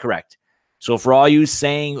absolutely correct. So for all you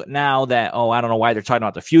saying now that, I don't know why they're talking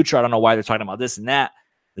about the future, I don't know why they're talking about this and that,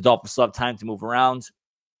 the Dolphins still have time to move around.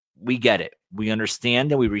 We get it. We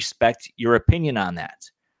understand and we respect your opinion on that.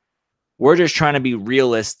 We're just trying to be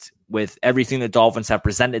realist with everything the Dolphins have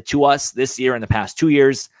presented to us this year and the past 2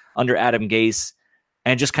 years under Adam Gase,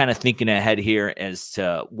 and just kind of thinking ahead here as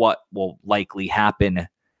to what will likely happen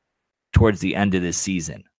towards the end of this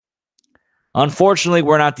season. Unfortunately,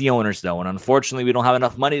 we're not the owners, though, and unfortunately, we don't have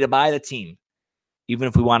enough money to buy the team, even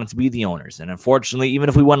if we wanted to be the owners. And unfortunately, even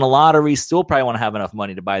if we won the lottery, still probably want to have enough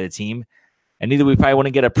money to buy the team, and neither we probably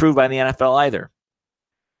wouldn't get approved by the NFL either.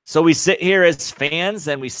 So we sit here as fans,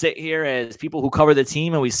 and we sit here as people who cover the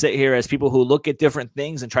team, and we sit here as people who look at different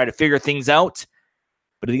things and try to figure things out.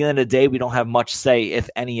 But at the end of the day, we don't have much say, if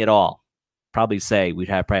any at all. Probably say we'd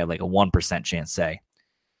have probably like a 1% chance say.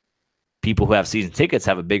 People who have season tickets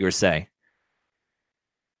have a bigger say.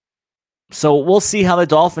 So we'll see how the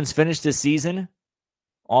Dolphins finish this season.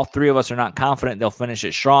 All three of us are not confident they'll finish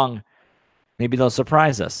it strong. Maybe they'll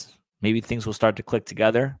surprise us. Maybe things will start to click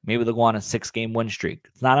together. Maybe they'll go on a 6-game win streak.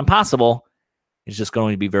 It's not impossible. It's just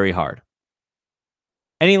going to be very hard.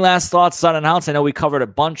 Any last thoughts, Son and Hounds? I know we covered a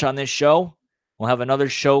bunch on this show. We'll have another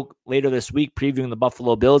show later this week previewing the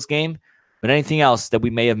Buffalo Bills game. But anything else that we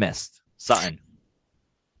may have missed? Sutton.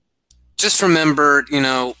 Just remember,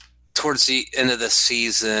 towards the end of the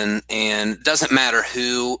season, and it doesn't matter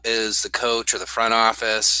who is the coach or the front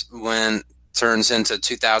office when it turns into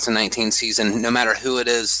 2019 season, no matter who it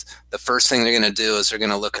is, the first thing they're going to do is they're going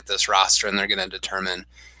to look at this roster and they're going to determine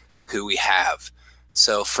who we have.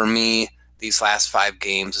 So for me, these last 5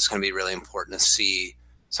 games, it's going to be really important to see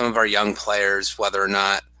some of our young players, whether or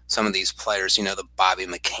not some of these players, the Bobby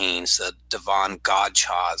McCains, the Devon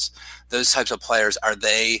Godchaws, those types of players, are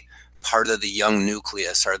they part of the young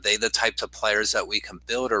nucleus? Are they the types of players that we can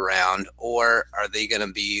build around, or are they going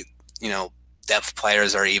to be, depth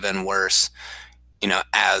players, or even worse,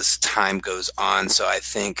 as time goes on? So I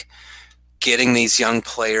think getting these young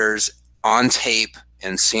players on tape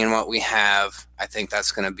and seeing what we have, I think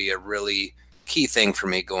that's going to be a really key thing for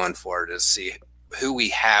me going forward, to see who we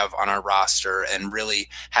have on our roster and really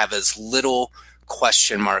have as little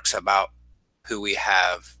question marks about who we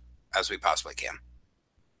have as we possibly can.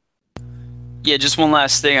 Yeah, just one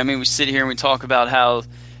last thing. I mean, we sit here and we talk about how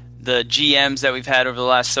the GMs that we've had over the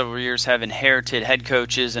last several years have inherited head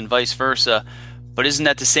coaches and vice versa. But isn't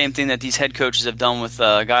that the same thing that these head coaches have done with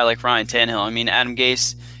a guy like Ryan Tannehill? I mean, Adam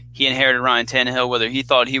Gase, he inherited Ryan Tannehill, whether he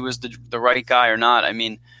thought he was the right guy or not. I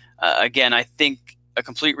mean, again, I think a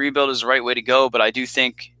complete rebuild is the right way to go, but I do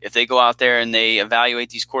think if they go out there and they evaluate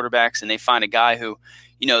these quarterbacks and they find a guy who,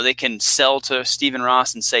 they can sell to Stephen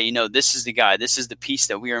Ross and say, this is the guy, this is the piece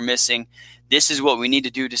that we are missing, this is what we need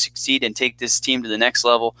to do to succeed and take this team to the next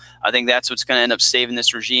level. I think that's what's going to end up saving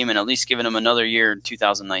this regime and at least giving them another year in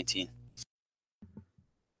 2019.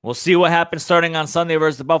 We'll see what happens starting on Sunday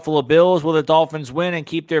versus the Buffalo Bills. Will the Dolphins win and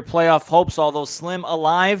keep their playoff hopes, although slim,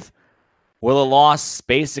 alive? Will a loss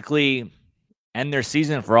basically end their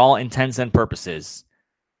season for all intents and purposes?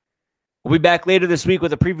 We'll be back later this week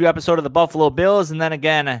with a preview episode of the Buffalo Bills, and then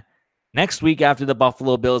again next week after the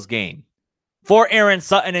Buffalo Bills game. For Aaron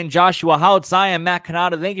Sutton and Joshua Houts, I am Matt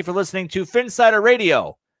Canada. Thank you for listening to Phinsider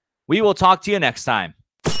Radio. We will talk to you next time.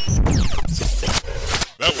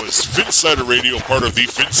 That was Phinsider Radio, part of the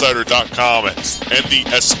Phinsider.com and the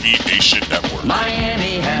SB Nation Network.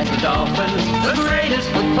 Miami has the Dolphins, the greatest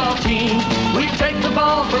football team. We take the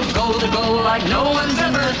ball from goal to goal like no one's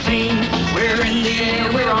ever seen. We're in the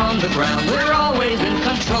air, we're on the ground, we're always in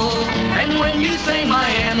control. And when you say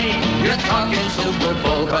Miami, you're talking Super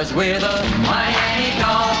Bowl, 'cause we're the Miami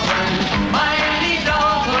Dolphins. Miami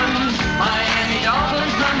Dolphins, Miami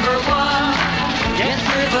Dolphins #1. Yes,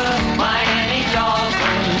 we're the Miami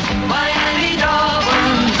Dolphins, Miami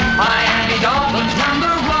Dolphins, Miami Dolphins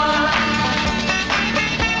 #1.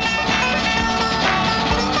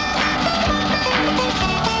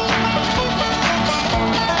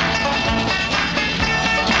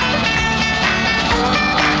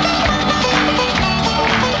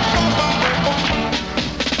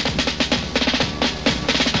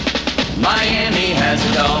 Miami has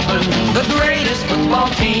the Dolphins, the greatest football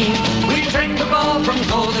team. We take the ball from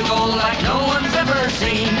goal to goal like no one's ever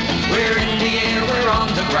seen. We're in the air, we're on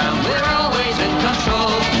the ground, we're always in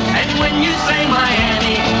control. And when you say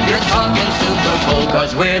Miami, you're talking Super Bowl,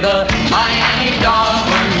 'cause we're the Miami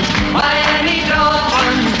Dolphins, Miami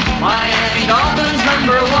Dolphins, Miami Dolphins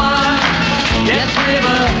 #1. Yes, we're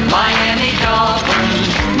the Miami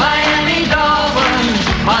Dolphins, Miami Dolphins,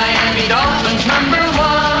 Miami Dolphins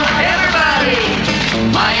 #1. Everybody,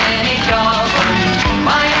 Miami Dolphins,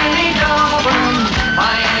 Miami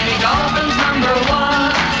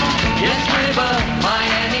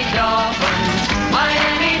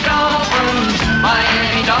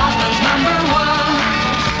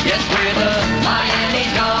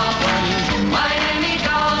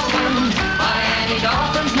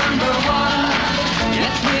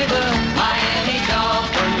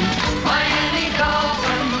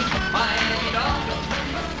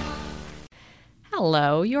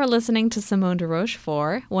Hello, you're listening to Simone de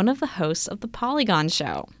Rochefort, one of the hosts of The Polygon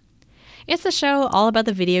Show. It's a show all about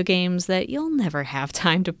the video games that you'll never have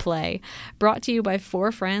time to play, brought to you by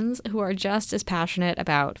four friends who are just as passionate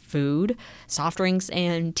about food, soft drinks,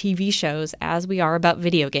 and TV shows as we are about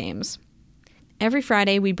video games. Every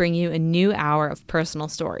Friday, we bring you a new hour of personal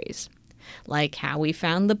stories, like how we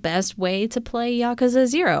found the best way to play Yakuza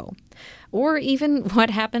 0, or even what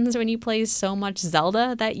happens when you play so much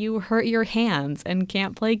Zelda that you hurt your hands and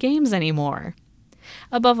can't play games anymore.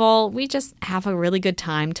 Above all, we just have a really good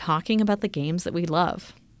time talking about the games that we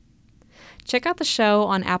love. Check out the show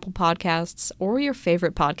on Apple Podcasts or your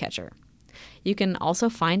favorite podcatcher. You can also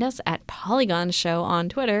find us at Polygon Show on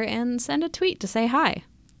Twitter and send a tweet to say hi.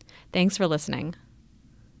 Thanks for listening.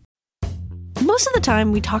 Most of the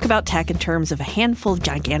time, we talk about tech in terms of a handful of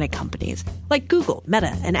gigantic companies, like Google,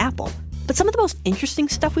 Meta, and Apple. But some of the most interesting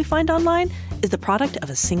stuff we find online is the product of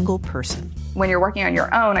a single person. When you're working on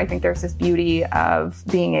your own, I think there's this beauty of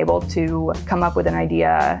being able to come up with an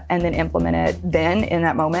idea and then implement it then in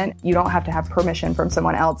that moment. You don't have to have permission from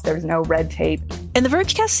someone else. There's no red tape. In the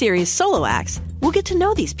Vergecast series Solo Acts, we'll get to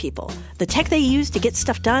know these people, the tech they use to get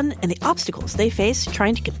stuff done, and the obstacles they face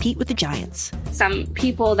trying to compete with the giants. Some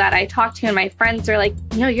people that I talk to and my friends are like,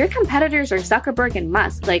 your competitors are Zuckerberg and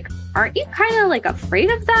Musk. Like, aren't you kind of like afraid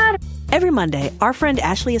of that? Every Monday, our friend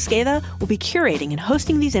Ashley Esqueda will be curating and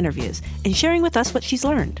hosting these interviews and sharing with us what she's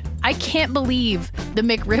learned. I can't believe the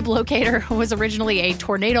McRib locator was originally a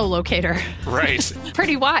tornado locator. Right.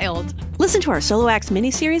 Pretty wild. Listen to our Solo Acts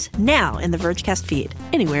miniseries now in the Vergecast feed,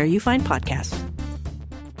 anywhere you find podcasts.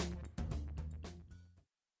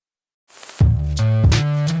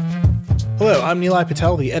 Hello, I'm Nilay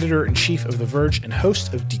Patel, the editor-in-chief of The Verge and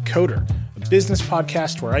host of Decoder, a business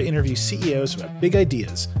podcast where I interview CEOs about big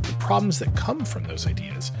ideas, the problems that come from those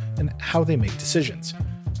ideas, and how they make decisions.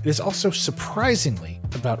 It is also surprisingly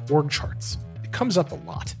about org charts. It comes up a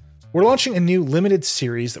lot. We're launching a new limited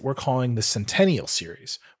series that we're calling the Centennial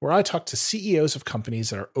Series, where I talk to CEOs of companies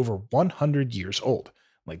that are over 100 years old,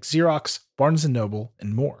 like Xerox, Barnes & Noble,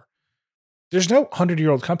 and more. There's no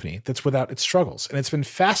 100-year-old company that's without its struggles, and it's been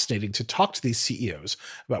fascinating to talk to these CEOs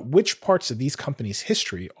about which parts of these companies'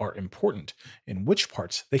 history are important and which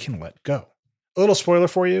parts they can let go. A little spoiler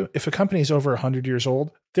for you, if a company is over 100 years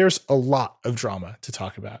old, there's a lot of drama to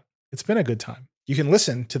talk about. It's been a good time. You can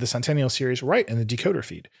listen to the Centennial Series right in the Decoder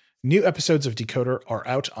feed. New episodes of Decoder are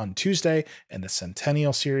out on Tuesday, and the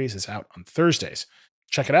Centennial Series is out on Thursdays.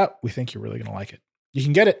 Check it out. We think you're really going to like it. You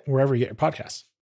can get it wherever you get your podcasts.